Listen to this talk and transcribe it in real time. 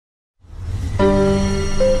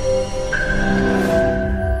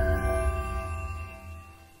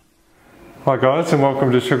Hi guys, and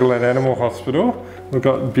welcome to Sugarland Animal Hospital. We've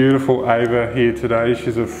got beautiful Ava here today.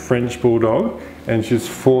 She's a French Bulldog and she's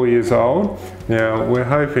 4 years old. Now we're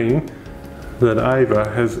hoping that Ava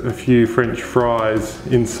has a few French fries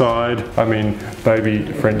inside,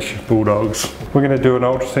 baby French Bulldogs. We're going to do an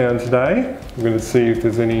ultrasound today. We're going to see if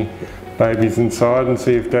there's any babies inside and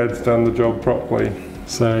see if Dad's done the job properly.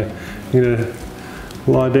 So you're going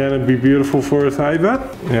to lie down and be beautiful for us,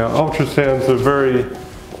 Ava. Now ultrasounds are very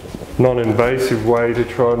non-invasive way to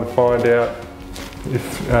try and find out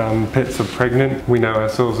if pets are pregnant. We know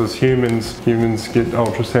ourselves as humans get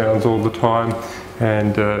ultrasounds all the time,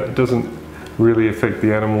 and it doesn't really affect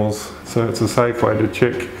the animals, so it's a safe way to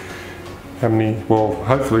check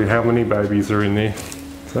hopefully how many babies are in there.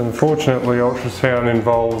 So unfortunately ultrasound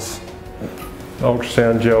involves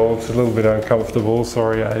ultrasound gel. It's a little bit uncomfortable,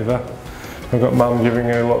 sorry Ava. I've got Mum giving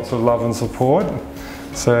her lots of love and support.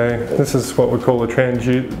 So this is what we call a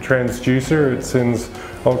transducer. It sends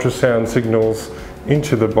ultrasound signals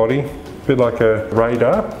into the body, a bit like a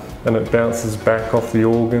radar, and it bounces back off the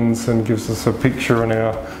organs and gives us a picture on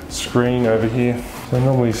our screen over here. So I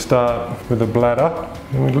normally start with a bladder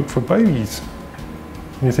and we look for babies.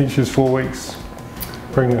 You think she's 4 weeks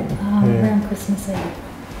pregnant? Around Christmas Eve.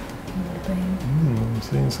 I'm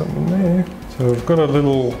seeing something there. So we've got a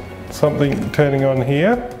little something turning on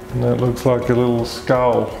here. And that looks like a little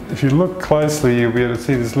skull. If you look closely, you'll be able to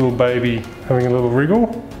see this little baby having a little wriggle.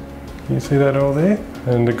 Can you see that all there?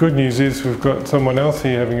 And the good news is we've got someone else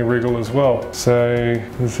here having a wriggle as well. So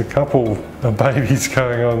there's a couple of babies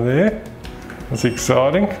going on there. That's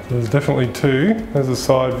exciting. So there's definitely two. There's a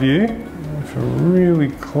side view. If we're really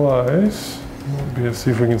close, we'll be able to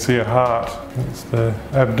see if we can see a heart. That's the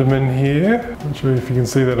abdomen here. Not sure if you can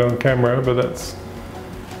see that on camera, but that's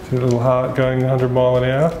a little heart going 100 miles an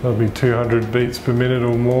hour. That'll be 200 beats per minute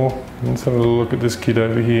or more. Let's have a little look at this kid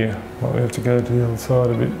over here. Might have to go to the other side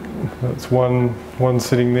a bit. That's one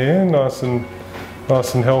sitting there, nice and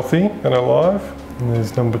healthy and alive. And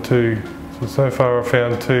there's number two. So far I've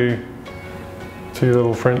found two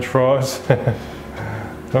little French fries.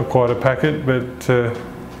 Not quite a packet, but they're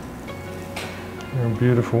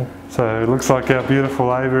beautiful. So it looks like our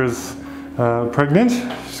beautiful Ava is pregnant.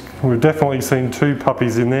 We've definitely seen 2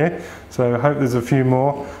 puppies in there, so I hope there's a few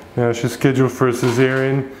more. Now she's scheduled for a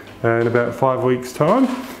cesarean in about 5 weeks' time,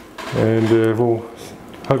 and we'll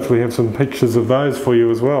hopefully have some pictures of those for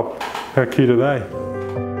you as well. How cute are they?